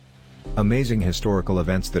Amazing historical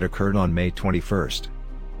events that occurred on May 21.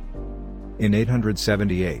 In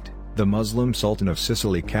 878, the Muslim Sultan of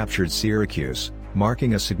Sicily captured Syracuse,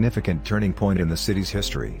 marking a significant turning point in the city's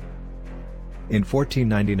history. In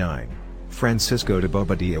 1499, Francisco de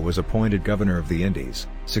Bobadilla was appointed governor of the Indies,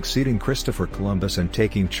 succeeding Christopher Columbus and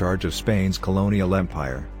taking charge of Spain's colonial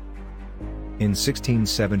empire. In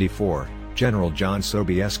 1674, General John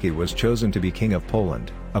Sobieski was chosen to be King of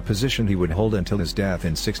Poland, a position he would hold until his death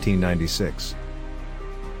in 1696.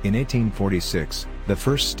 In 1846, the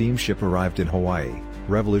first steamship arrived in Hawaii,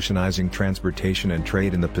 revolutionizing transportation and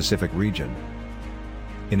trade in the Pacific region.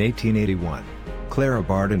 In 1881, Clara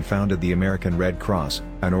Barton founded the American Red Cross,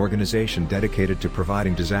 an organization dedicated to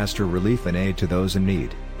providing disaster relief and aid to those in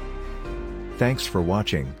need. Thanks for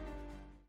watching.